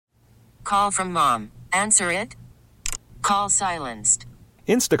Call from mom. Answer it. Call silenced.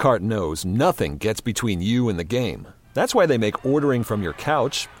 Instacart knows nothing gets between you and the game. That's why they make ordering from your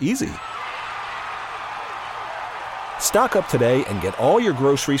couch easy. Stock up today and get all your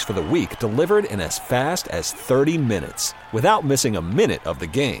groceries for the week delivered in as fast as 30 minutes without missing a minute of the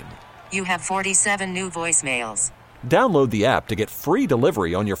game. You have 47 new voicemails. Download the app to get free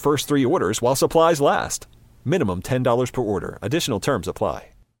delivery on your first 3 orders while supplies last. Minimum $10 per order. Additional terms apply.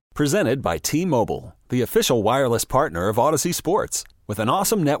 Presented by T-Mobile, the official wireless partner of Odyssey Sports. With an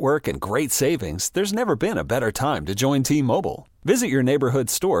awesome network and great savings, there's never been a better time to join T-Mobile. Visit your neighborhood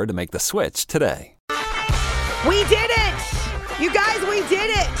store to make the switch today. We did it! You guys, we did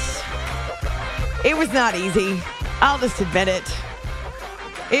it! It was not easy. I'll just admit it.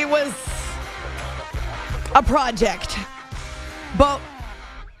 It was a project. But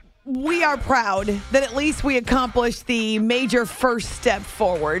we are proud that at least we accomplished the major first step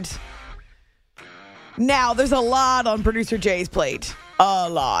forward. Now, there's a lot on producer Jay's plate. A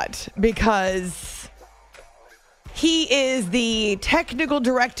lot. Because he is the technical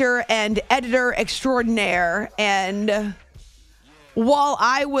director and editor extraordinaire. And while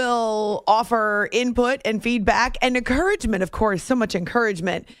I will offer input and feedback and encouragement, of course, so much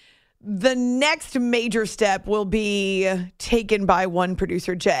encouragement, the next major step will be taken by one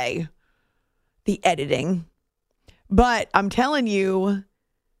producer Jay, the editing. But I'm telling you,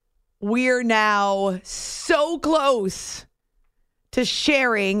 we're now so close to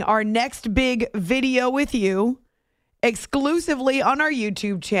sharing our next big video with you exclusively on our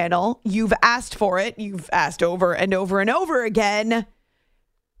YouTube channel. You've asked for it. You've asked over and over and over again.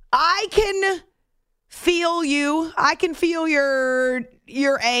 I can feel you. I can feel your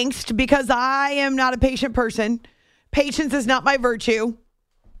angst because I am not a patient person. Patience is not my virtue.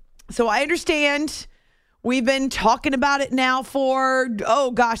 So I understand. We've been talking about it now for,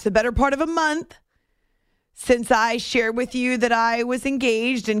 the better part of a month since I shared with you that I was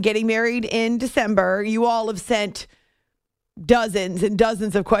engaged and getting married in December. You all have sent dozens and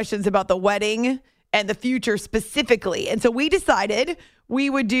dozens of questions about the wedding and the future specifically. And so we decided we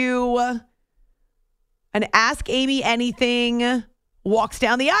would do an Ask Amy Anything walks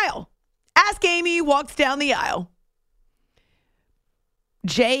down the aisle. Ask Amy walks down the aisle.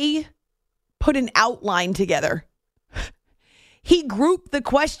 Jay put an outline together. He grouped the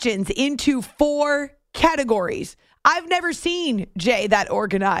questions into 4 categories. I've never seen Jay that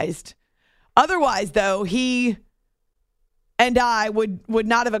organized. Otherwise, though, he and I would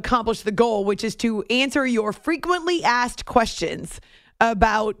not have accomplished the goal, which is to answer your frequently asked questions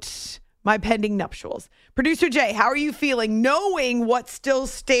about my pending nuptials. Producer Jay, how are you feeling knowing what still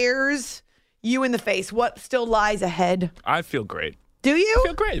stares you in the face? What still lies ahead? I feel great. Do you? I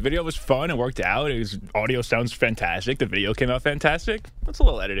feel great. The video was fun. It worked out. Audio sounds fantastic. The video came out fantastic. It's a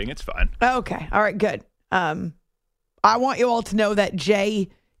little editing. It's fine. Okay. All right, good. I want you all to know that Jay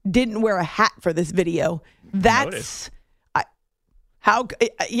didn't wear a hat for this video. That's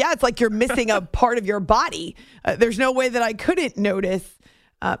it's like you're missing a part of your body. There's no way that I couldn't notice.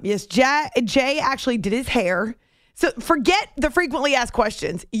 Yes, Jay actually did his hair. So forget the frequently asked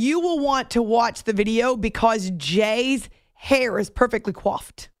questions. You will want to watch the video because Jay's hair is perfectly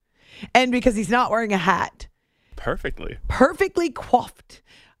coiffed. And because he's not wearing a hat. Perfectly coiffed.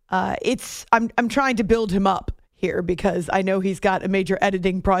 I'm trying to build him up here because I know he's got a major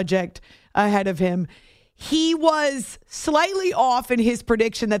editing project ahead of him. He was slightly off in his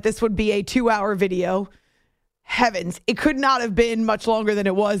prediction that this would be a 2-hour video. Heavens, it could not have been much longer than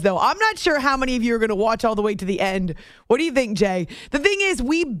it was, though. I'm not sure how many of you are going to watch all the way to the end. What do you think, Jay? The thing is,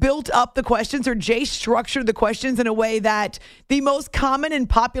 we built up the questions, or Jay structured the questions in a way that the most common and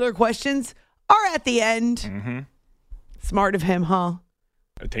popular questions are at the end. Mm-hmm. Smart of him, huh?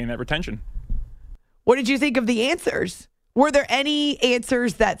 Attain that retention. What did you think of the answers? Were there any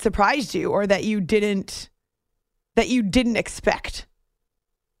answers that surprised you or that you didn't expect?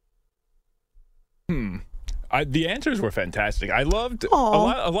 The answers were fantastic. I loved a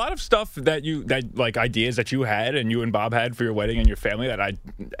lot of stuff that like ideas that you had and you and Bob had for your wedding and your family that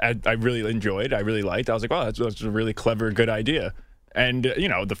I really enjoyed. I really liked. I was like, wow, that's a really clever, good idea. And,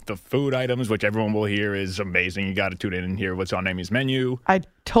 the food items, which everyone will hear, is amazing. You got to tune in and hear what's on Amy's menu. I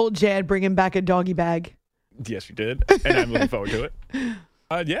told Jay I'd bring him back a doggy bag. Yes, you did. And I'm looking forward to it.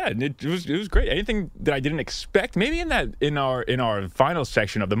 It was great. Anything that I didn't expect, maybe in our final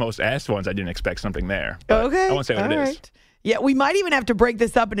section of the most asked ones, I didn't expect something there. Okay. I won't say what it is. Yeah, we might even have to break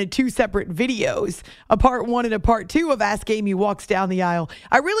this up into 2 separate videos, a part 1 and a part 2 of Ask Amy Walks Down the Aisle.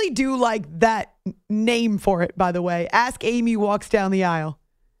 I really do like that name for it, by the way. Ask Amy Walks Down the Aisle.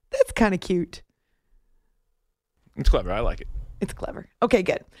 That's kind of cute. It's clever. I like it. It's clever. Okay,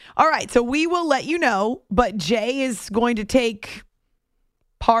 good. All right, so we will let you know, but Jay is going to take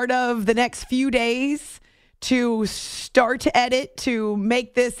part of the next few days to start to edit, to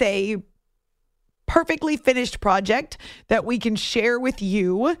make this a perfectly finished project that we can share with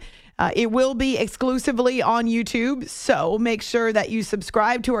you. It will be exclusively on YouTube, so make sure that you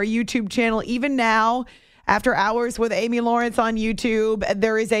subscribe to our YouTube channel even now. After Hours with Amy Lawrence on YouTube,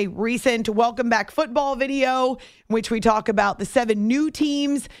 there is a recent Welcome Back Football video in which we talk about the 7 new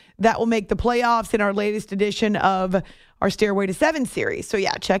teams that will make the playoffs in our latest edition of our Stairway to 7 series. So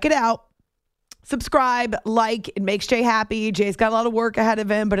yeah, check it out. Subscribe, like, it makes Jay happy. Jay's got a lot of work ahead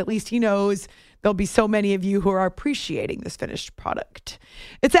of him, but at least he knows there'll be so many of you who are appreciating this finished product.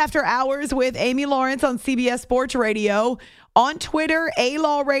 It's After Hours with Amy Lawrence on CBS Sports Radio, on Twitter,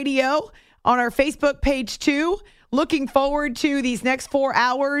 A-Law Radio, on our Facebook page too. Looking forward to these next 4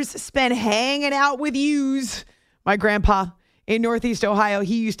 hours spent hanging out with yous. My grandpa in Northeast Ohio,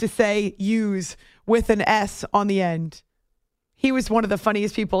 he used to say yous with an S on the end. He was one of the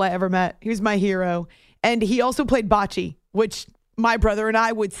funniest people I ever met. He was my hero. And he also played bocce, which my brother and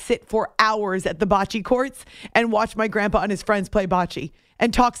I would sit for hours at the bocce courts and watch my grandpa and his friends play bocce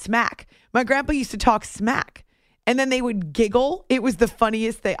and talk smack. My grandpa used to talk smack. And then they would giggle. It was the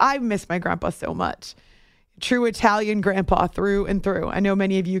funniest thing. I miss my grandpa so much. True Italian grandpa through and through. I know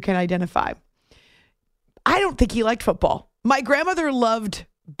many of you can identify. I don't think he liked football. My grandmother loved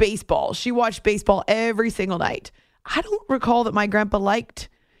baseball. She watched baseball every single night. I don't recall that my grandpa liked.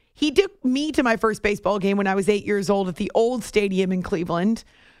 He took me to my first baseball game when I was 8 years old at the old stadium in Cleveland.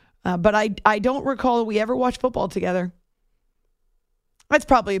 But I don't recall that we ever watched football together. That's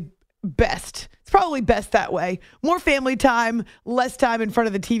probably best. It's probably best that way. More family time, less time in front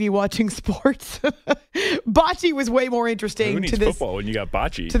of the TV watching sports. Bocce was way more interesting. Who needs football when you got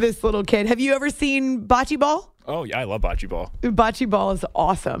bocce? To this little kid. Have you ever seen bocce ball? Oh, yeah, I love bocce ball. Bocce ball is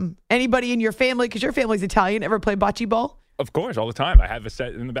awesome. Anybody in your family, because your family's Italian, ever play bocce ball? Of course, all the time. I have a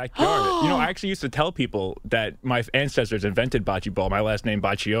set in the backyard. I actually used to tell people that my ancestors invented bocce ball, my last name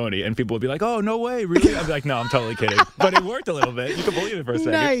Baccioni, and people would be like, oh, no way, really? I'd be like, no, I'm totally kidding. But it worked a little bit. You can believe it for a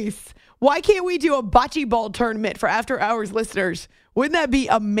second. Nice. Why can't we do a bocce ball tournament for After Hours listeners? Wouldn't that be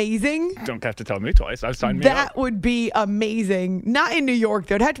amazing? Don't have to tell me twice. I've signed me up. That would be amazing. Not in New York,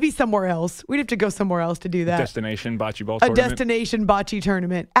 though. It'd have to be somewhere else. We'd have to go somewhere else to do that. Destination bocce ball tournament. A destination bocce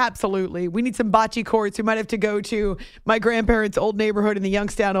tournament. Absolutely. We need some bocce courts. We might have to go to my grandparents' old neighborhood in the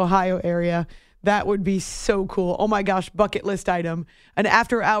Youngstown, Ohio area. That would be so cool. Oh my gosh, bucket list item. An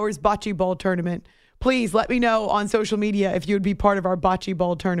After Hours bocce ball tournament. Please let me know on social media if you would be part of our bocce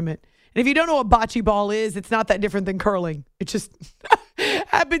ball tournament. And if you don't know what bocce ball is, it's not that different than curling. It just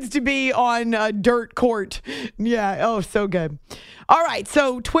happens to be on a dirt court. Yeah. Oh, so good. All right.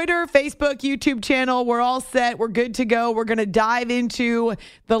 So Twitter, Facebook, YouTube channel, we're all set. We're good to go. We're going to dive into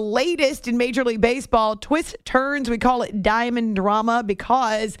the latest in Major League Baseball. Twist turns. We call it Diamond Drama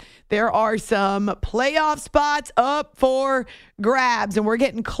because there are some playoff spots up for grabs. And we're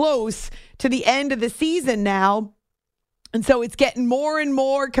getting close to the end of the season now. And so it's getting more and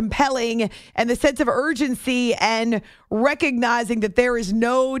more compelling, and the sense of urgency and recognizing that there is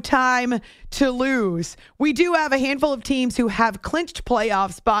no time to lose. We do have a handful of teams who have clinched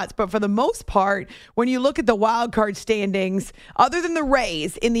playoff spots, but for the most part, when you look at the wild card standings, other than the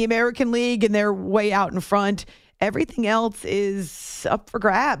Rays in the American League and they're way out in front, everything else is up for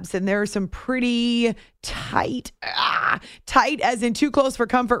grabs, and there are some pretty tight as in too close for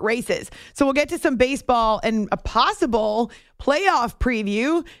comfort races. So we'll get to some baseball and a possible playoff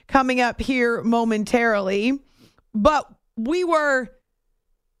preview coming up here momentarily. But we were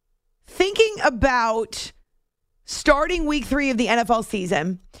thinking about starting week 3 of the NFL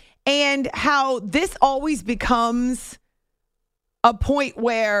season and how this always becomes a point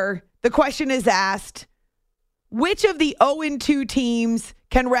where the question is asked, which of the 0-2 teams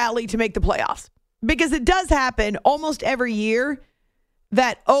can rally to make the playoffs? Because it does happen almost every year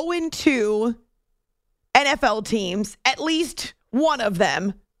that 0-2 NFL teams, at least one of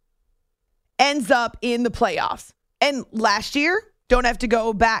them, ends up in the playoffs. And last year, don't have to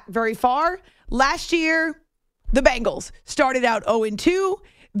go back very far. Last year, the Bengals started out 0-2.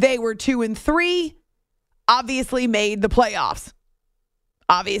 They were 2-3, obviously made the playoffs.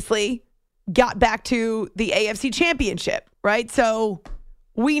 Obviously got back to the AFC Championship, right? So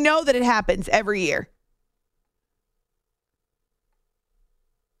we know that it happens every year.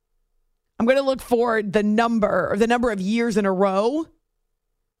 I'm going to look for the number of years in a row,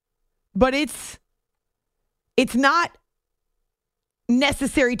 but it's not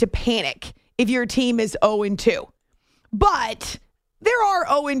necessary to panic if your team is 0-2. But there are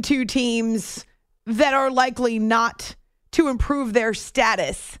 0-2 teams that are likely not to improve their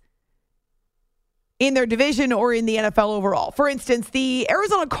status in their division or in the NFL overall. For instance, the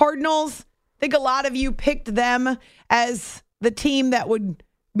Arizona Cardinals, I think a lot of you picked them as the team that would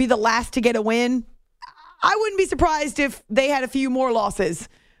be the last to get a win. I wouldn't be surprised if they had a few more losses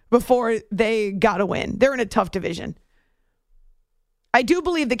before they got a win. They're in a tough division. I do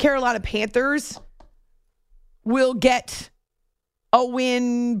believe the Carolina Panthers will get a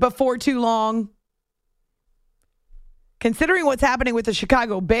win before too long. Considering what's happening with the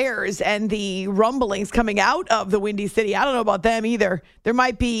Chicago Bears and the rumblings coming out of the Windy City, I don't know about them either. There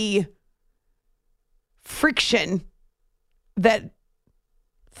might be friction that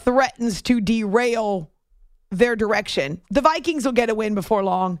threatens to derail their direction. The Vikings will get a win before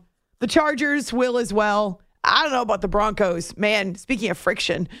long. The Chargers will as well. I don't know about the Broncos. Man, speaking of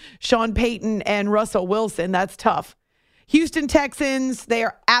friction, Sean Payton and Russell Wilson, that's tough. Houston Texans, they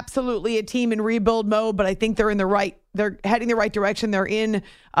are absolutely a team in rebuild mode, but I think they're heading the right direction. They're in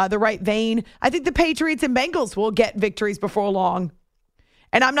the right vein. I think the Patriots and Bengals will get victories before long.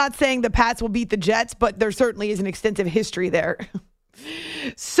 And I'm not saying the Pats will beat the Jets, but there certainly is an extensive history there.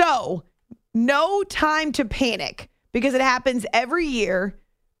 So, no time to panic, because it happens every year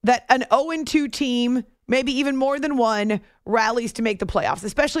that an 0-2 team, maybe even more than one, rallies to make the playoffs,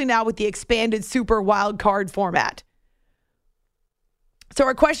 especially now with the expanded super wild card format. So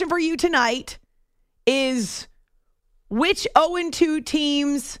our question for you tonight is, which 0-2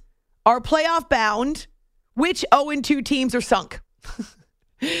 teams are playoff bound? Which 0-2 teams are sunk?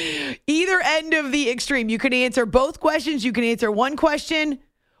 Either end of the extreme. You can answer both questions. You can answer one question.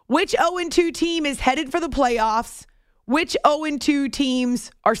 Which 0-2 team is headed for the playoffs? Which 0-2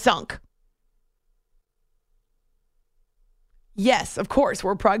 teams are sunk? Yes, of course,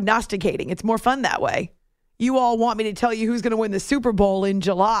 we're prognosticating. It's more fun that way. You all want me to tell you who's going to win the Super Bowl in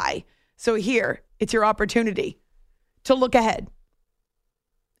July. So here, it's your opportunity to look ahead.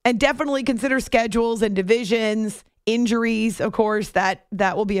 And definitely consider schedules and divisions, injuries, of course, that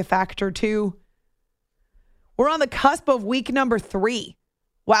will be a factor too. We're on the cusp of week number 3.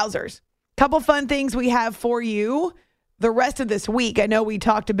 Wowzers. Couple fun things we have for you the rest of this week. I know we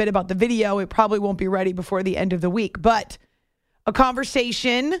talked a bit about the video. It probably won't be ready before the end of the week, but a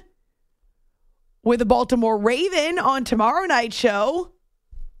conversation with a Baltimore Raven on tomorrow night's show.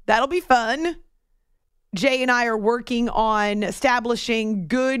 That'll be fun. Jay and I are working on establishing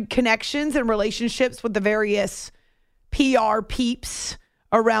good connections and relationships with the various PR peeps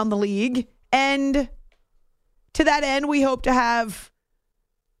around the league. And to that end, we hope to have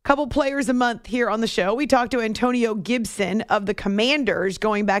a couple players a month here on the show. We talked to Antonio Gibson of the Commanders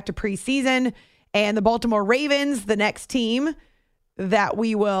going back to preseason, and the Baltimore Ravens, the next team that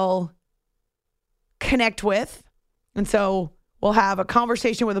we will connect with. And so we'll have a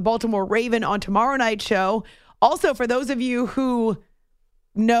conversation with a Baltimore Raven on tomorrow night's show. Also, for those of you who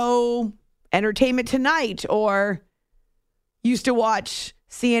know Entertainment Tonight or used to watch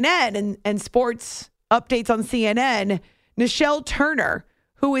CNN and sports updates on CNN, Nichelle Turner,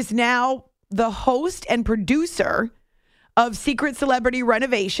 who is now the host and producer of Secret Celebrity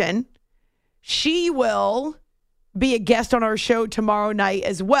Renovation, she will be a guest on our show tomorrow night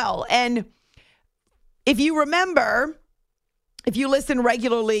as well. And if you remember, if you listen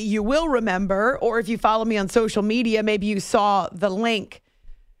regularly, you will remember, or if you follow me on social media, maybe you saw the link.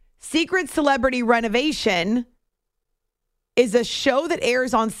 Secret Celebrity Renovation is a show that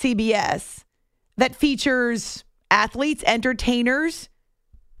airs on CBS that features athletes, entertainers,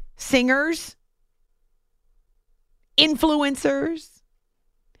 singers, influencers,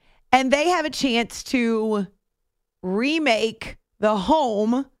 and they have a chance to remake the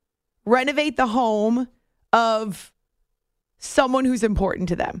home, renovate the home of someone who's important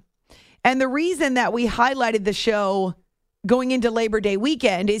to them. And the reason that we highlighted the show going into Labor Day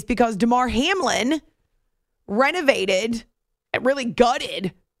weekend is because Damar Hamlin renovated, really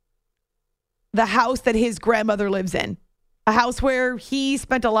gutted, the house that his grandmother lives in, a house where he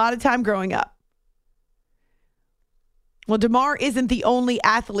spent a lot of time growing up. Well, Damar isn't the only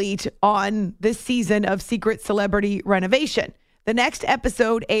athlete on this season of Secret Celebrity Renovation. The next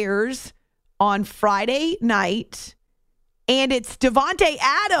episode airs on Friday night, and it's Devontae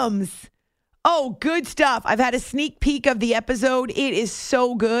Adams. Oh, good stuff. I've had a sneak peek of the episode. It is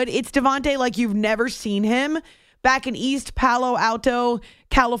so good. It's Devontae like you've never seen him, back in East Palo Alto,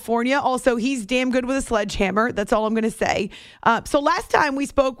 California. Also, he's damn good with a sledgehammer. That's all I'm going to say. So last time we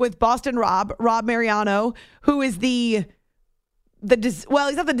spoke with Boston Rob Mariano, who is he's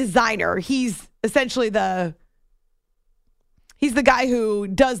not the designer. He's essentially he's the guy who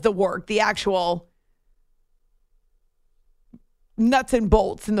does the work, the actual nuts and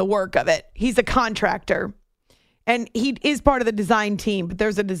bolts in the work of it. He's a contractor. And he is part of the design team, but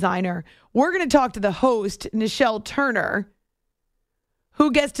there's a designer. We're going to talk to the host, Nichelle Turner,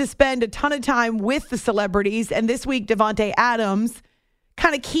 who gets to spend a ton of time with the celebrities. And this week, Davante Adams,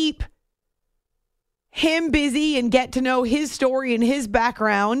 kind of keep him busy and get to know his story and his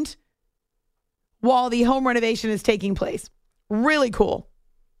background while the home renovation is taking place. Really cool.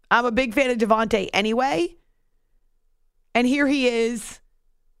 I'm a big fan of Davante anyway. And here he is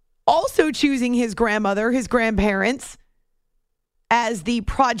also choosing his grandmother, his grandparents, as the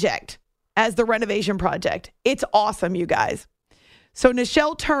project, as the renovation project. It's awesome, you guys. So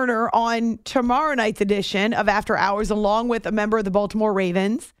Nichelle Turner on tomorrow night's edition of After Hours, along with a member of the Baltimore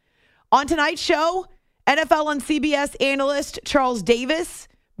Ravens. On tonight's show, NFL on CBS analyst Charles Davis,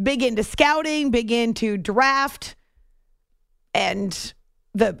 big into scouting, big into draft, and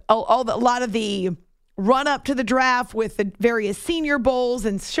a lot of the run up to the draft with the various Senior Bowls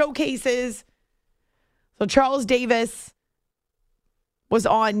and showcases. So Charles Davis was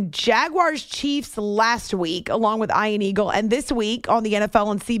on Jaguars Chiefs last week along with Ian Eagle. And this week on the NFL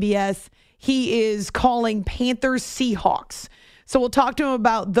on CBS, he is calling Panthers Seahawks. So we'll talk to him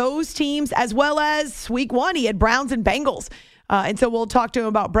about those teams as well as week one. He had Browns and Bengals. And so we'll talk to him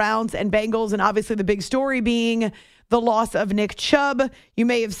about Browns and Bengals. And obviously the big story being the loss of Nick Chubb. You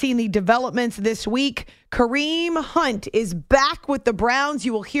may have seen the developments this week. Kareem Hunt is back with the Browns.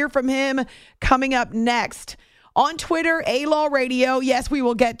 You will hear from him coming up next. On Twitter, A-Law Radio. Yes, we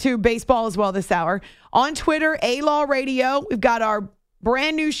will get to baseball as well this hour. On Twitter, A-Law Radio. We've got our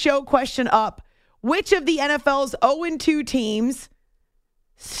brand new show question up. Which of the NFL's 0-2 teams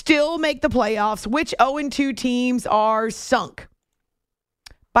still make the playoffs? Which 0-2 teams are sunk?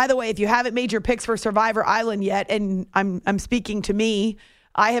 By the way, if you haven't made your picks for Survivor Island yet, and I'm speaking to me,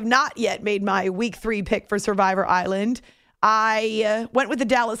 I have not yet made my week 3 pick for Survivor Island. I went with the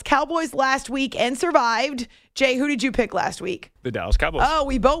Dallas Cowboys last week and survived. Jay, who did you pick last week? The Dallas Cowboys. Oh,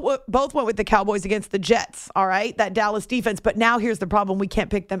 we both went with the Cowboys against the Jets, all right? That Dallas defense. But now here's the problem. We can't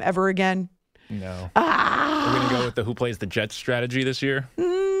pick them ever again. No. We're going to go with the who plays the Jets strategy this year?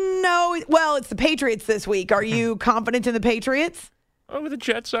 No. Well, it's the Patriots this week. Are you confident in the Patriots? Oh, with the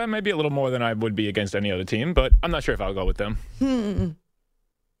Jets, I may be a little more than I would be against any other team, but I'm not sure if I'll go with them.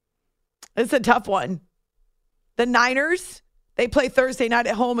 It's a tough one. The Niners, they play Thursday night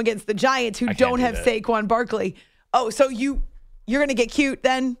at home against the Giants, who don't have Saquon Barkley. Oh, so you're going to get cute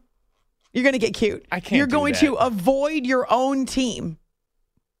then? You're going to get cute. I can't. You're going to avoid your own team.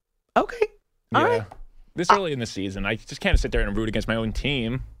 Okay. All right. This early in the season, I just can't sit there and root against my own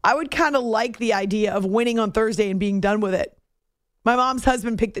team. I would kind of like the idea of winning on Thursday and being done with it. My mom's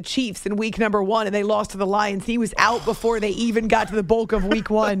husband picked the Chiefs in week number 1, and they lost to the Lions. He was out before they even got to the bulk of week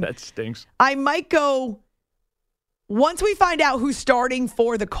 1. That stinks. I might go, once we find out who's starting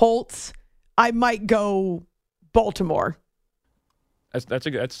for the Colts, I might go Baltimore. I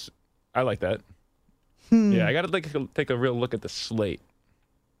like that. Yeah, I got to take a real look at the slate.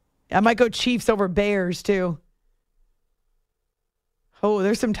 I might go Chiefs over Bears, too. Oh,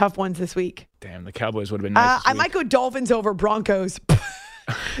 there's some tough ones this week. Damn, the Cowboys would have been nice. I might go Dolphins over Broncos.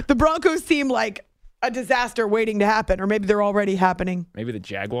 The Broncos seem like a disaster waiting to happen, or maybe they're already happening. Maybe the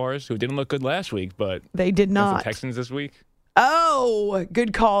Jaguars, who didn't look good last week, but they did not. The Texans this week. Oh,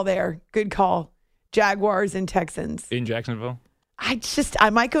 good call there. Good call. Jaguars and Texans. In Jacksonville? I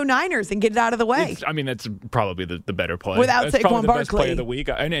might go Niners and get it out of the way. That's probably the better play. Without That's Saquon probably the Barkley. best play of the week.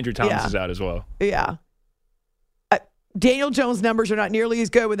 And Andrew Thomas is out as well. Yeah. Daniel Jones' numbers are not nearly as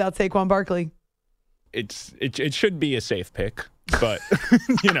good without Saquon Barkley. It should be a safe pick, but,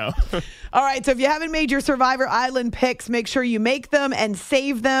 All right, so if you haven't made your Survivor Island picks, make sure you make them and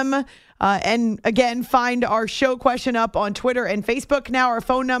save them. And again, find our show question up on Twitter and Facebook. Now our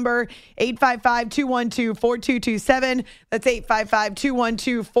phone number, 855-212-4227. That's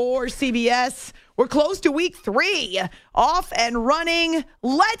 855-212-4CBS. We're close to week 3. Off and running.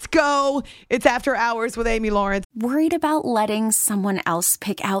 Let's go. It's After Hours with Amy Lawrence. Worried about letting someone else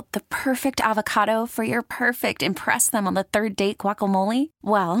pick out the perfect avocado for your perfect impress them on the third date guacamole?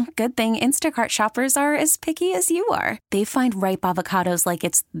 Well, good thing Instacart shoppers are as picky as you are. They find ripe avocados like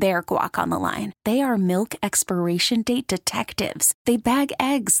it's their guac on the line. They are milk expiration date detectives. They bag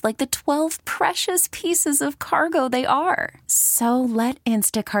eggs like the 12 precious pieces of cargo they are. So let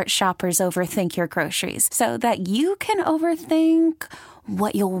Instacart shoppers overthink your groceries so that you can overthink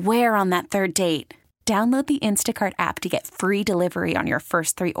what you'll wear on that third date. Download the Instacart app to get free delivery on your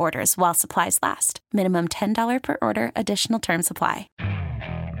first 3 orders while supplies last. Minimum $10 per order. Additional terms apply.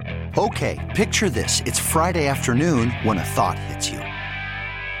 Okay, picture this. It's Friday afternoon when a thought hits you.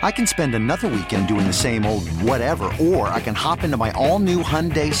 I can spend another weekend doing the same old whatever, or I can hop into my all-new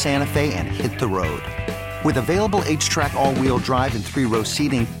Hyundai Santa Fe and hit the road. With available H-Track all-wheel drive and 3-row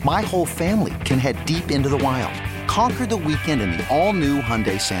seating, my whole family can head deep into the wild. Conquer the weekend in the all-new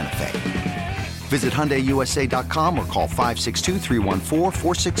Hyundai Santa Fe. Visit HyundaiUSA.com or call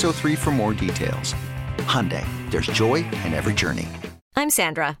 562-314-4603 for more details. Hyundai, there's joy in every journey. I'm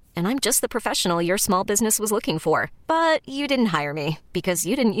Sandra, and I'm just the professional your small business was looking for. But you didn't hire me because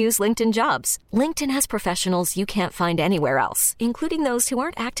you didn't use LinkedIn Jobs. LinkedIn has professionals you can't find anywhere else, including those who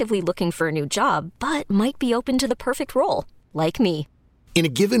aren't actively looking for a new job, but might be open to the perfect role, like me. In a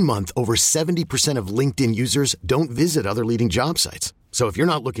given month, over 70% of LinkedIn users don't visit other leading job sites. So if you're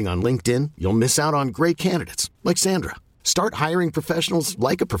not looking on LinkedIn, you'll miss out on great candidates like Sandra. Start hiring professionals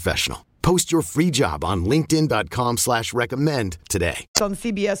like a professional. Post your free job on linkedin.com/recommend today. It's on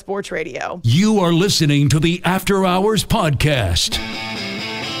CBS Sports Radio. You are listening to the After Hours Podcast.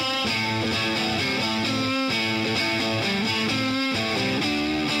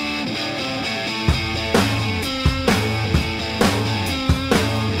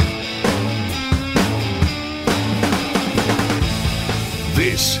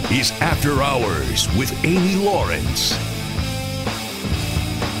 This is After Hours with Amy Lawrence.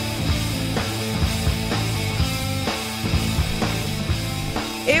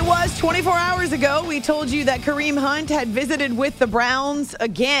 It was 24 hours ago. We told you that Kareem Hunt had visited with the Browns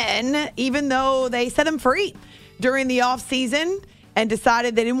again, even though they set him free during the offseason and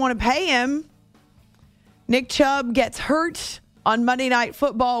decided they didn't want to pay him. Nick Chubb gets hurt on Monday Night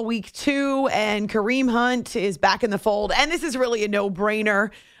Football Week 2, and Kareem Hunt is back in the fold. And this is really a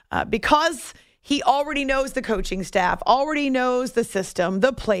no-brainer because he already knows the coaching staff, already knows the system,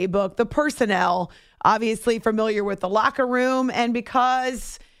 the playbook, the personnel, obviously familiar with the locker room, and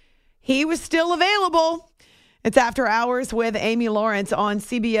because he was still available. It's After Hours with Amy Lawrence on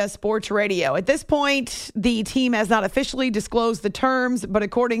CBS Sports Radio. At this point, the team has not officially disclosed the terms, but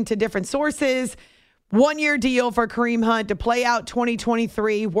according to different sources, one-year deal for Kareem Hunt to play out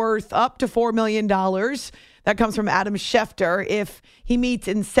 2023 worth up to $4 million. That comes from Adam Schefter if he meets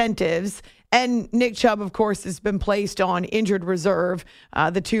incentives. And Nick Chubb, of course, has been placed on injured reserve.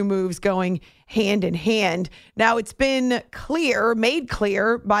 The two moves going hand in hand. Now, it's been made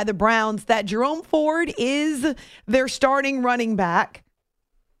clear by the Browns that Jerome Ford is their starting running back.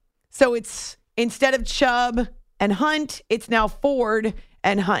 So it's instead of Chubb and Hunt, it's now Ford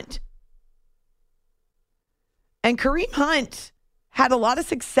and Hunt. And Kareem Hunt had a lot of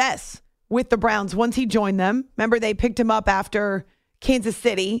success with the Browns once he joined them. Remember, they picked him up after Kansas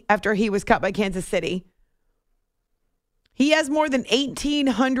City, after he was cut by Kansas City. He has more than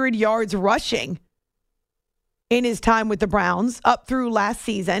 1,800 yards rushing in his time with the Browns up through last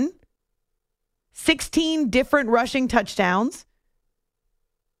season. 16 different rushing touchdowns.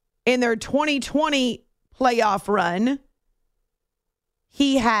 In their 2020 playoff run,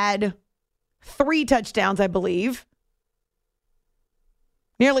 he had 3 touchdowns, I believe.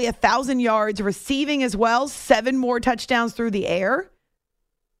 Nearly 1,000 yards receiving as well. 7 more touchdowns through the air.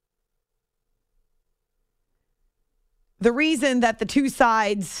 The reason that the two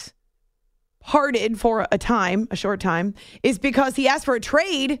sides parted for a short time, is because he asked for a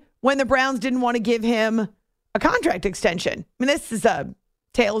trade when the Browns didn't want to give him a contract extension. I mean, this is a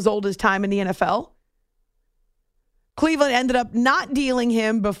tale as old as time in the NFL. Cleveland ended up not dealing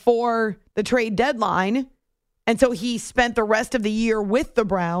him before the trade deadline, and so he spent the rest of the year with the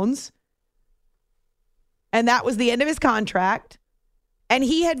Browns, and that was the end of his contract. And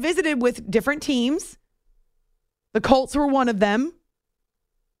he had visited with different teams. The Colts were one of them.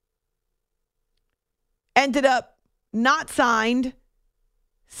 Ended up not signed,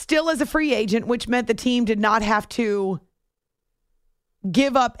 still as a free agent, which meant the team did not have to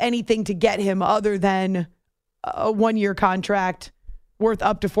give up anything to get him other than a 1-year contract worth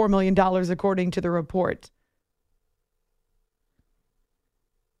up to $4 million, according to the report.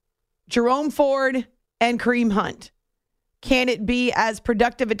 Jerome Ford and Kareem Hunt. Can it be as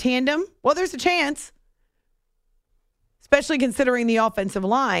productive a tandem? Well, there's a chance, especially considering the offensive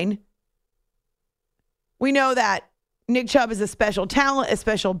line. We know that Nick Chubb is a special talent, a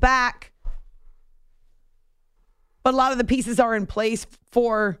special back, but a lot of the pieces are in place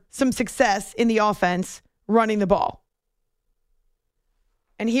for some success in the offense running the ball.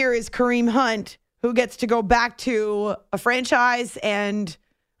 And here is Kareem Hunt, who gets to go back to a franchise and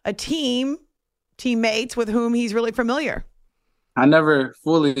a teammates with whom he's really familiar. I never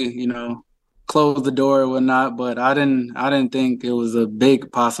fully, closed the door or whatnot, but I didn't think it was a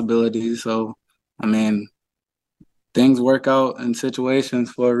big possibility. So, things work out in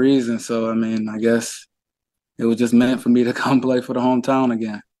situations for a reason. So, I guess it was just meant for me to come play for the hometown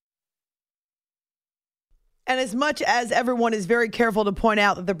again. And as much as everyone is very careful to point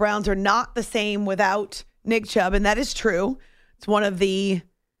out that the Browns are not the same without Nick Chubb, and that is true. It's one of the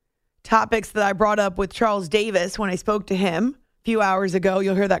topics that I brought up with Charles Davis when I spoke to him a few hours ago.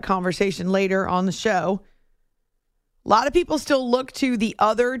 You'll hear that conversation later on the show. A lot of people still look to the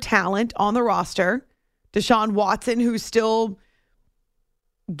other talent on the roster. Deshaun Watson, who's still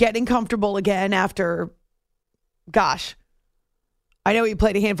getting comfortable again after, gosh, I know he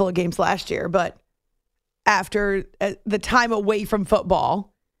played a handful of games last year, but after the time away from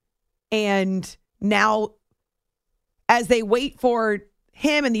football, and now as they wait for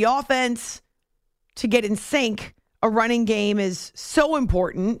him and the offense to get in sync, a running game is so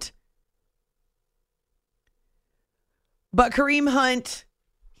important. But Kareem Hunt,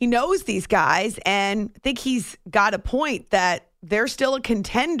 he knows these guys, and I think he's got a point that they're still a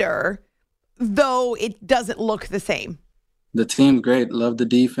contender, though it doesn't look the same. The team's great. Love the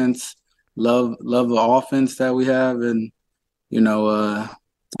defense. Love the offense that we have. And,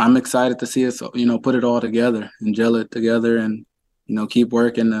 I'm excited to see us, put it all together and gel it together and, keep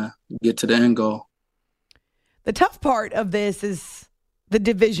working to get to the end goal. The tough part of this is the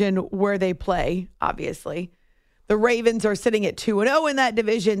division where they play, obviously. The Ravens are sitting at 2-0 in that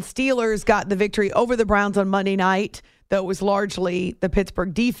division. Steelers got the victory over the Browns on Monday night, though it was largely the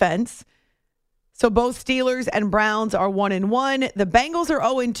Pittsburgh defense. So both Steelers and Browns are 1-1. The Bengals are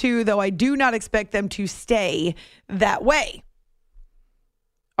 0-2, though I do not expect them to stay that way.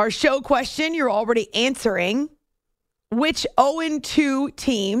 Our show question, you're already answering. Which 0-2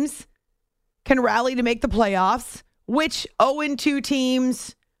 teams can rally to make the playoffs? Which 0-2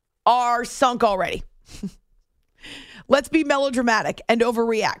 teams are sunk already? Let's be melodramatic and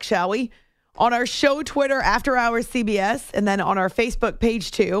overreact, shall we? On our show Twitter, After Hours CBS, and then on our Facebook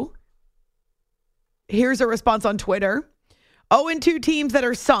page too. Here's a response on Twitter. 0-2 teams that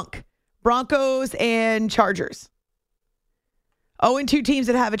are sunk. Broncos and Chargers. 0-2 teams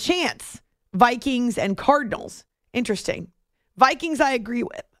that have a chance. Vikings and Cardinals. Interesting. Vikings I agree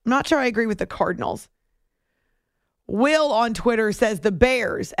with. I'm not sure I agree with the Cardinals. Will on Twitter says the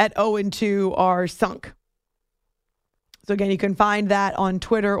Bears at 0-2 are sunk. So again, you can find that on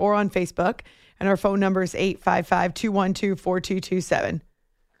Twitter or on Facebook. And our phone number is 855-212-4227.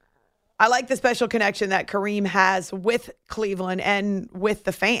 I like the special connection that Kareem has with Cleveland and with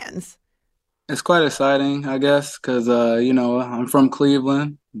the fans. It's quite exciting, I guess, because, I'm from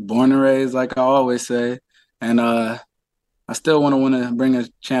Cleveland, born and raised, like I always say. And I still want to bring a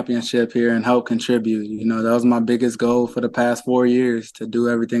championship here and help contribute. That was my biggest goal for the past 4 years, to do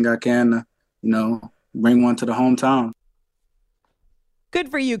everything I can to, bring one to the hometown. Good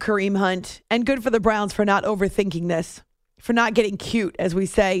for you, Kareem Hunt, and good for the Browns for not overthinking this, for not getting cute, as we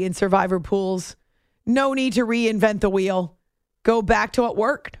say in survivor pools. No need to reinvent the wheel. Go back to what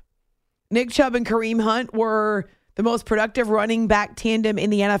worked. Nick Chubb and Kareem Hunt were the most productive running back tandem in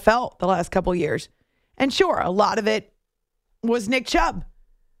the NFL the last couple years. And sure, a lot of it was Nick Chubb.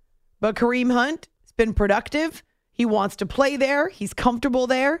 But Kareem Hunt has been productive. He wants to play there. He's comfortable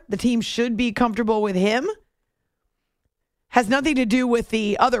there. The team should be comfortable with him. Has nothing to do with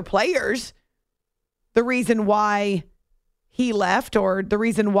the other players. The reason why he left or the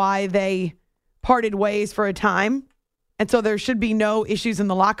reason why they parted ways for a time. And so there should be no issues in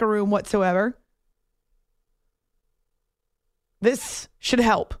the locker room whatsoever. This should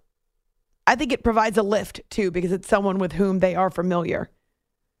help. I think it provides a lift, too, because it's someone with whom they are familiar.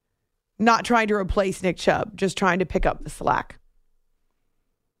 Not trying to replace Nick Chubb, just trying to pick up the slack.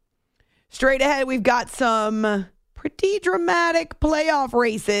 Straight ahead, we've got some pretty dramatic playoff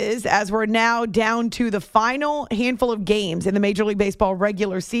races as we're now down to the final handful of games in the Major League Baseball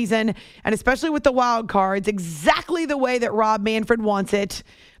regular season, and especially with the wild cards, exactly the way that Rob Manfred wants it,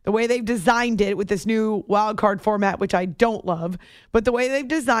 the way they've designed it with this new wild card format, which I don't love, but the way they've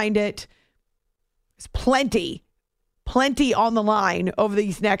designed it, there's plenty on the line over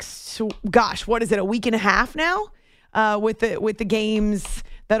these next, what is it, a week and a half now with the games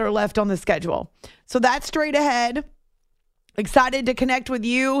that are left on the schedule. So that's straight ahead. Excited to connect with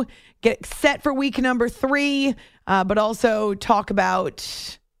you, get set for week number 3, but also talk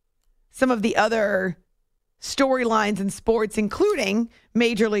about some of the other storylines in sports, including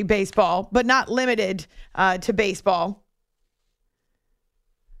Major League Baseball, but not limited to baseball.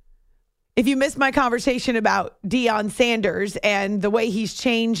 If you missed my conversation about Deion Sanders and the way he's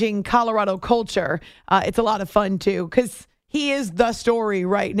changing Colorado culture, it's a lot of fun too, because he is the story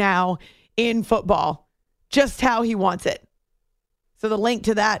right now in football, just how he wants it. So the link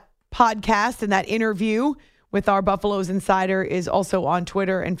to that podcast and that interview with our Buffaloes insider is also on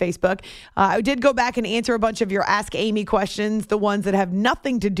Twitter and Facebook. I did go back and answer a bunch of your Ask Amy questions, the ones that have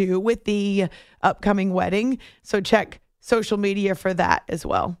nothing to do with the upcoming wedding. So check social media for that as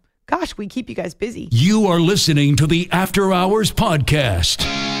well. Gosh, we keep you guys busy. You are listening to the After Hours Podcast.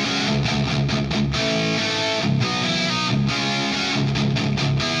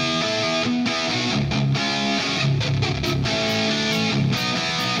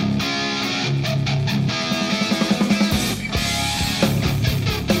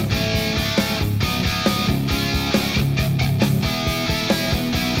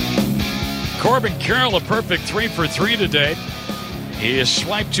 Corbin Carroll, a perfect 3 for 3 today. He has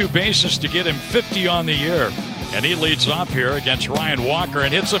swiped 2 bases to get him 50 on the year. And he leads off here against Ryan Walker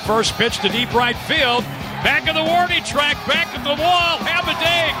and hits the first pitch to deep right field. Back of the warning track, back at the wall. Have a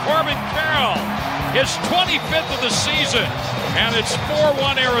day, Corbin Carroll. His 25th of the season. And it's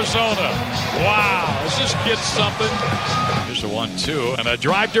 4-1 Arizona. Wow, does this get something? Here's a 1-2 and a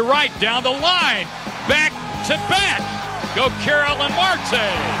drive to right down the line. Back to back. Go Carroll and Marte.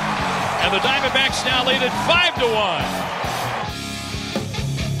 And the Diamondbacks now lead it 5-1.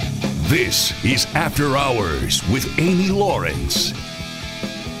 This is After Hours with Amy Lawrence.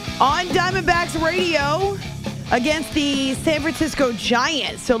 On Diamondbacks radio against the San Francisco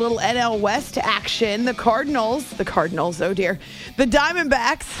Giants. So a little NL West action. The Cardinals, oh dear. The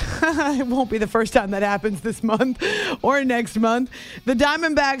Diamondbacks, it won't be the first time that happens this month or next month. The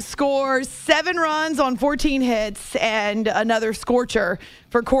Diamondbacks score 7 runs on 14 hits and another scorcher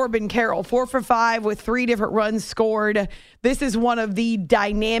for Corbin Carroll. 4 for 5 with 3 different runs scored. This is one of the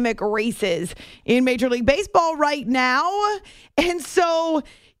dynamic races in Major League Baseball right now. And so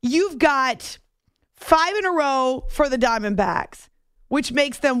you've got 5 in a row for the Diamondbacks, which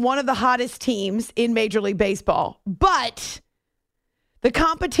makes them one of the hottest teams in Major League Baseball. But the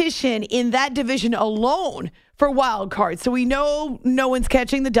competition in that division alone for wild cards. So we know no one's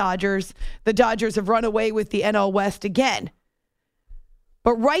catching the Dodgers. The Dodgers have run away with the NL West again.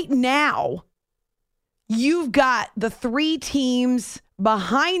 But right now, you've got the 3 teams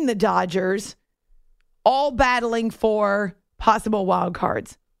behind the Dodgers all battling for possible wild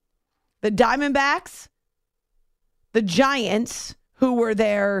cards. The Diamondbacks, the Giants, who were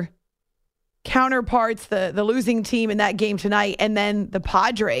their counterparts, the losing team in that game tonight, and then the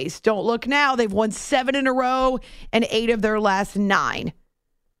Padres. Don't look now. They've won 7 in a row and 8 of their last 9.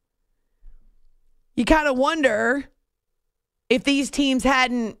 You kind of wonder if these teams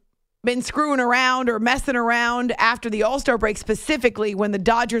hadn't been screwing around or messing around after the All-Star break, specifically when the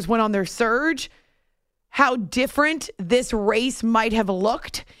Dodgers went on their surge, how different this race might have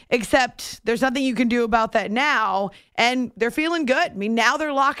looked, except there's nothing you can do about that now, and they're feeling good. I mean, now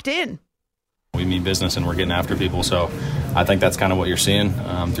they're locked in. We mean business and we're getting after people, so I think that's kind of what you're seeing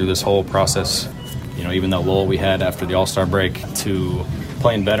through this whole process. You know, even that lull we had after the All-Star break to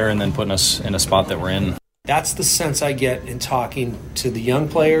playing better and then putting us in a spot that we're in. That's the sense I get in talking to the young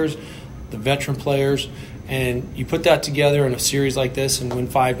players, the veteran players, and you put that together in a series like this and win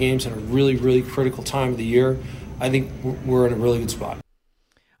 5 games in a really, really critical time of the year, I think we're in a really good spot.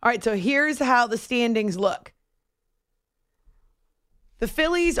 All right, so here's how the standings look. The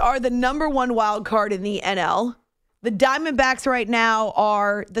Phillies are the number 1 wild card in the NL. The Diamondbacks right now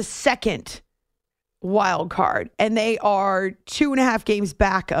are the 2nd wild card, and they are 2.5 games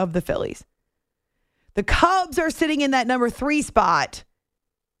back of the Phillies. The Cubs are sitting in that number 3 spot.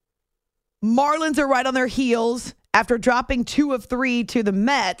 Marlins are right on their heels after dropping 2 of 3 to the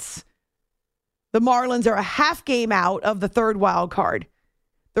Mets. The Marlins are a half game out of the 3rd wild card.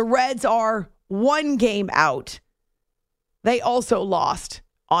 The Reds are 1 game out. They also lost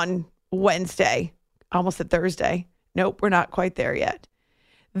on Wednesday, almost at Thursday. Nope, we're not quite there yet.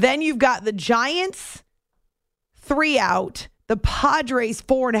 Then you've got the Giants, 3 out. The Padres,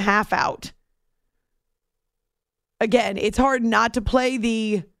 4.5 out. Again, it's hard not to play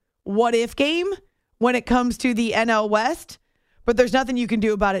the what-if game when it comes to the NL West, but there's nothing you can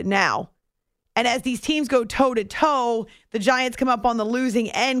do about it now. And as these teams go toe-to-toe, the Giants come up on the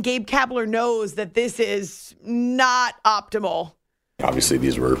losing end. Gabe Kapler knows that this is not optimal. Obviously,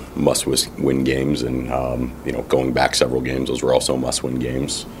 these were must-win games, and going back several games, those were also must-win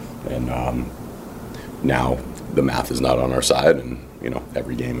games. And now the math is not on our side, and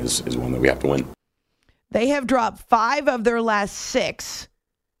every game is one that we have to win. They have dropped 5 of their last 6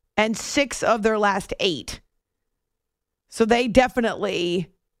 and 6 of their last 8. So they definitely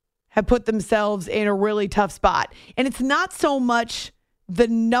have put themselves in a really tough spot. And it's not so much the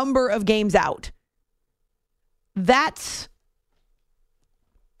number of games out. It's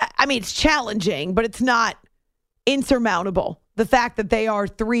challenging, but it's not insurmountable. The fact that they are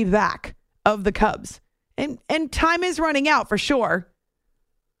 3 back of the Cubs. And time is running out for sure.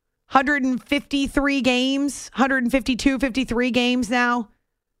 153 games, 152, 53 games now.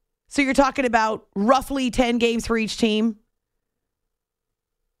 So you're talking about roughly 10 games for each team.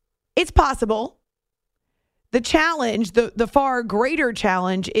 It's possible. The challenge, the far greater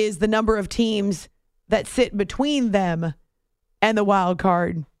challenge, is the number of teams that sit between them and the wild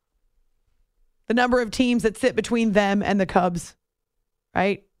card. The number of teams that sit between them and the Cubs,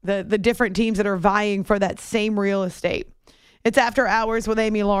 right? The different teams that are vying for that same real estate. It's After Hours with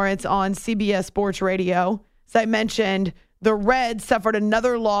Amy Lawrence on CBS Sports Radio. As I mentioned, the Reds suffered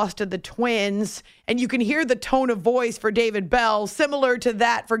another loss to the Twins, and you can hear the tone of voice for David Bell, similar to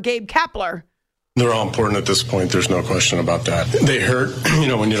that for Gabe Kapler. They're all important at this point. There's no question about that. They hurt,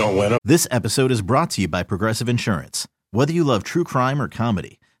 when you don't win them. This episode is brought to you by Progressive Insurance. Whether you love true crime or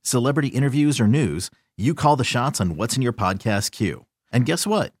comedy, celebrity interviews or news, you call the shots on what's in your podcast queue. And guess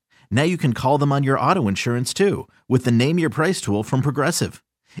what? Now you can call them on your auto insurance too with the Name Your Price tool from Progressive.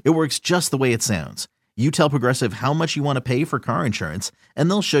 It works just the way it sounds. You tell Progressive how much you want to pay for car insurance, and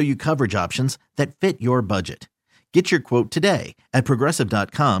they'll show you coverage options that fit your budget. Get your quote today at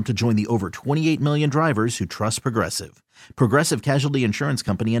Progressive.com to join the over 28 million drivers who trust Progressive. Progressive Casualty Insurance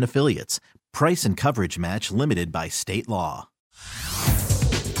Company and Affiliates. Price and coverage match limited by state law.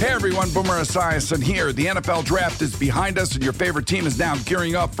 Hey everyone, Boomer Esiason here. The NFL draft is behind us and your favorite team is now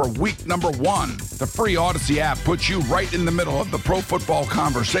gearing up for week number 1. The free Odyssey app puts you right in the middle of the pro football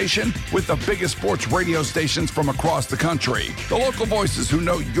conversation with the biggest sports radio stations from across the country. The local voices who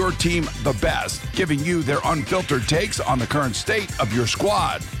know your team the best, giving you their unfiltered takes on the current state of your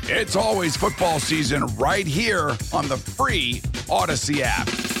squad. It's always football season right here on the free Odyssey app.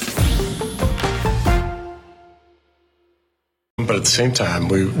 But at the same time,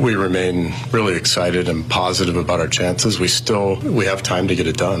 we remain really excited and positive about our chances. We have time to get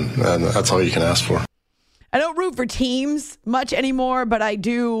it done, and that's all you can ask for. I don't root for teams much anymore, but I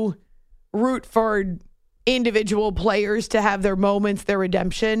do root for individual players to have their moments, their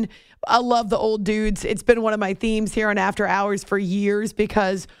redemption. I love the old dudes. It's been one of my themes here on After Hours for years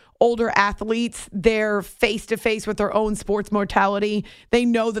because older athletes, they're face-to-face with their own sports mortality. They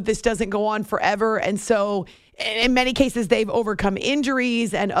know that this doesn't go on forever, and so in many cases, they've overcome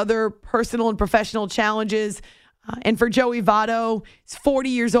injuries and other personal and professional challenges. And for Joey Votto, he's 40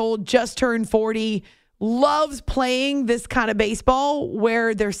 years old, just turned 40, loves playing this kind of baseball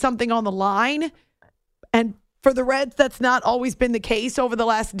where there's something on the line. And for the Reds, that's not always been the case over the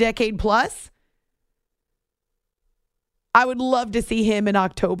last decade plus. I would love to see him in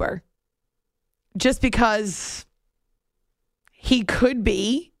October just because he could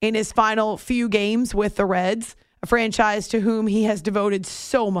be in his final few games with the Reds, a franchise to whom he has devoted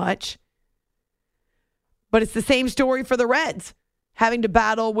so much. But it's the same story for the Reds, having to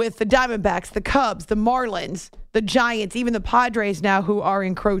battle with the Diamondbacks, the Cubs, the Marlins, the Giants, even the Padres now who are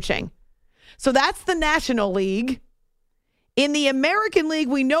encroaching. So that's the National League. In the American League,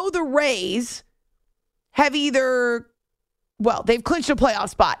 we know the Rays have they've clinched a playoff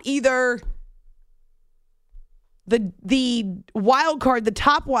spot. Either the wild card, the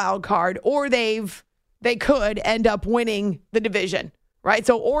top wild card, or they could end up winning the division, right?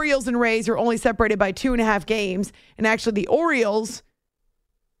 So Orioles and Rays are only separated by 2.5 games. And actually the Orioles,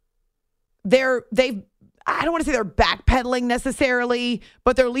 I don't want to say they're backpedaling necessarily,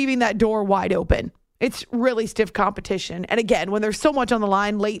 but they're leaving that door wide open. It's really stiff competition. And again, when there's so much on the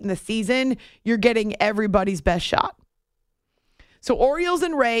line late in the season, you're getting everybody's best shot. So Orioles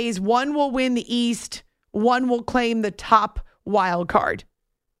and Rays, one will win the East, one will claim the top wild card.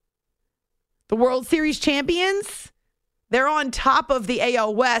 The World Series champions, they're on top of the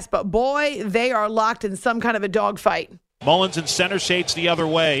AL West, but boy, they are locked in some kind of a dogfight. Mullins in center, shades the other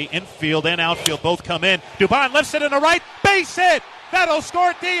way. Infield and outfield both come in. Dubon lifts it in the right. Base hit. That'll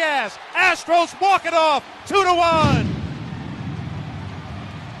score Diaz. Astros walk it off. 2-1.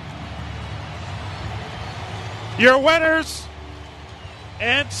 Your winners.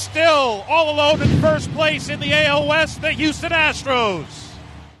 And still all alone in first place in the AL West, the Houston Astros.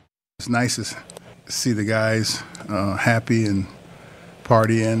 It's nice to see the guys happy and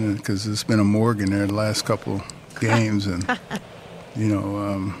partying because it's been a morgue in there the last couple games. And,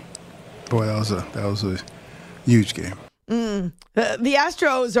 boy, that was a huge game. The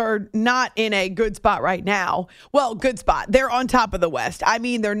Astros are not in a good spot right now. Well, good spot. They're on top of the West. I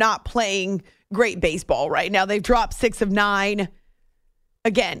mean, they're not playing great baseball right now. They've dropped 6 of 9.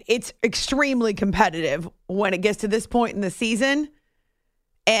 Again, it's extremely competitive when it gets to this point in the season.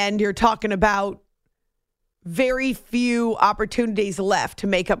 And you're talking about very few opportunities left to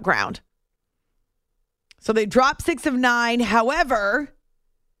make up ground. So they dropped 6 of 9. However,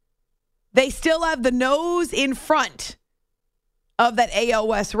 they still have the nose in front of that AL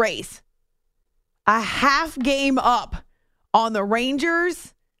West race. A half game up on the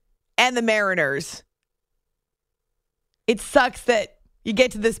Rangers and the Mariners. It sucks that you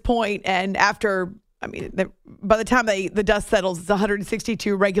get to this point, and after, by the time the dust settles, it's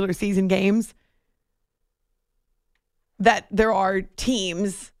 162 regular season games, that there are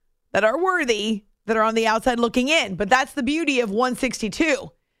teams that are worthy that are on the outside looking in. But that's the beauty of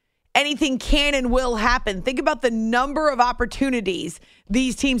 162. Anything can and will happen. Think about the number of opportunities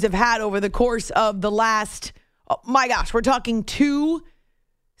these teams have had over the course of the last, oh my gosh, we're talking 2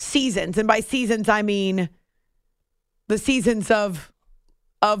 seasons. And by seasons, I mean the seasons of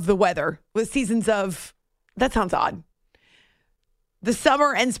the weather. The seasons of, that sounds odd. The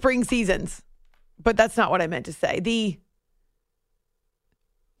summer and spring seasons. But that's not what I meant to say.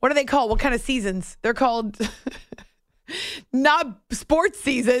 What are they called? What kind of seasons? They're called not sports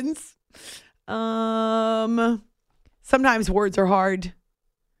seasons. Sometimes words are hard.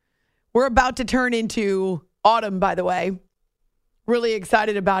 We're about to turn into autumn, by the way. Really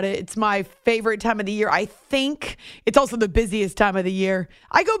excited about it. It's my favorite time of the year. I think it's also the busiest time of the year.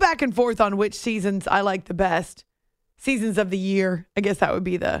 I go back and forth on which seasons I like the best. Seasons of the year. I guess that would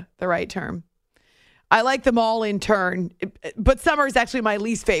be the right term. I like them all in turn, but summer is actually my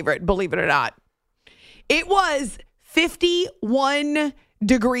least favorite, believe it or not. It was 51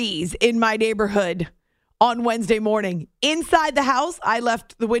 degrees in my neighborhood on Wednesday morning. Inside the house, I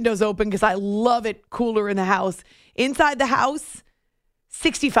left the windows open because I love it cooler in the house. Inside the house,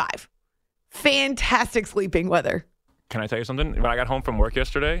 65. Fantastic sleeping weather. Can I tell you something? When I got home from work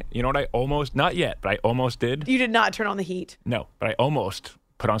yesterday, you know what I almost, not yet, but I almost did? You did not turn on the heat. No, but I almost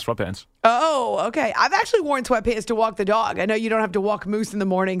put on sweatpants. Oh, okay. I've actually worn sweatpants to walk the dog. I know you don't have to walk Moose in the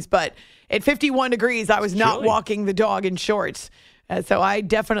mornings, but at 51 degrees, I was not walking the dog in shorts. So I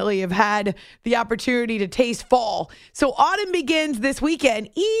definitely have had the opportunity to taste fall. So autumn begins this weekend.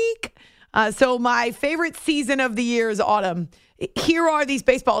 Eek! So my favorite season of the year is autumn. Here are these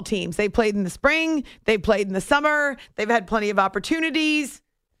baseball teams. They played in the spring. They played in the summer. They've had plenty of opportunities.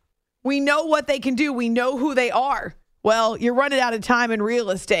 We know what they can do. We know who they are. Well, you're running out of time in real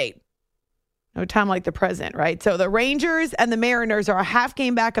estate. No time like the present, right? So the Rangers and the Mariners are a half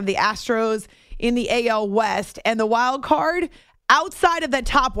game back of the Astros in the AL West. And the wild card, outside of that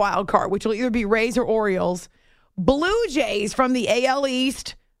top wild card, which will either be Rays or Orioles, Blue Jays from the AL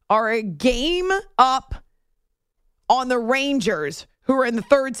East are a game up on the Rangers, who are in the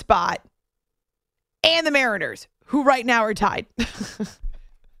 3rd spot, and the Mariners, who right now are tied.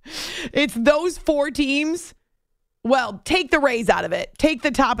 It's those 4 teams. Well, take the Rays out of it. Take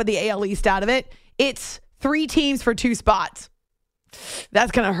the top of the AL East out of it. It's 3 teams for 2 spots.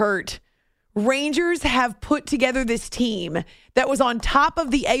 That's going to hurt. Rangers have put together this team that was on top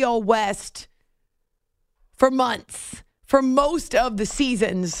of the AL West for months, for most of the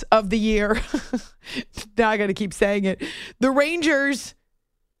seasons of the year. Now I got to keep saying it. The Rangers,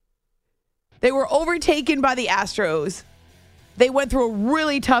 they were overtaken by the Astros. They went through a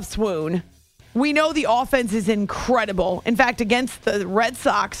really tough swoon. We know the offense is incredible. In fact, against the Red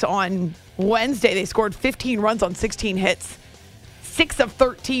Sox on Wednesday, they scored 15 runs on 16 hits. 6 of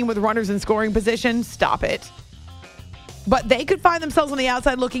 13 with runners in scoring position. Stop it. But they could find themselves on the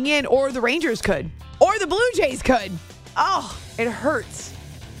outside looking in, or the Rangers could, or the Blue Jays could. Oh, it hurts.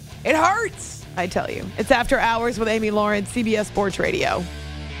 It hurts, I tell you. It's After Hours with Amy Lawrence, CBS Sports Radio.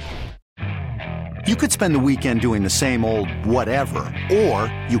 You could spend the weekend doing the same old whatever,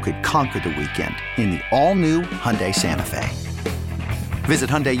 or you could conquer the weekend in the all-new Hyundai Santa Fe. Visit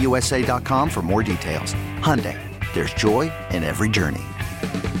HyundaiUSA.com for more details. Hyundai, there's joy in every journey.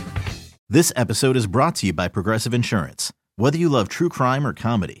 This episode is brought to you by Progressive Insurance. Whether you love true crime or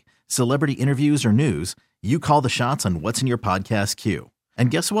comedy, celebrity interviews or news, you call the shots on what's in your podcast queue. And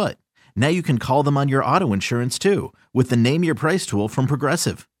guess what? Now you can call them on your auto insurance too with the Name Your Price tool from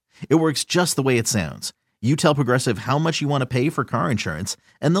Progressive. It works just the way it sounds. You tell Progressive how much you want to pay for car insurance,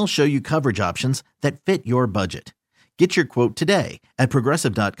 and they'll show you coverage options that fit your budget. Get your quote today at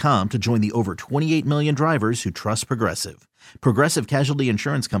Progressive.com to join the over 28 million drivers who trust Progressive. Progressive Casualty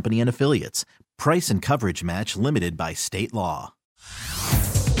Insurance Company and Affiliates. Price and coverage match limited by state law.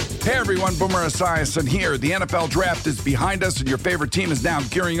 Hey everyone, Boomer Esiason here. The NFL Draft is behind us and your favorite team is now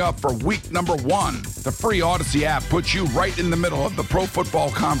gearing up for week number 1. The free Odyssey app puts you right in the middle of the pro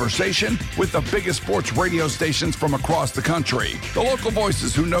football conversation with the biggest sports radio stations from across the country. The local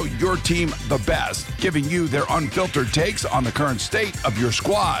voices who know your team the best, giving you their unfiltered takes on the current state of your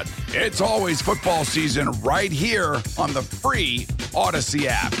squad. It's always football season right here on the free Odyssey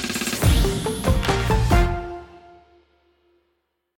app.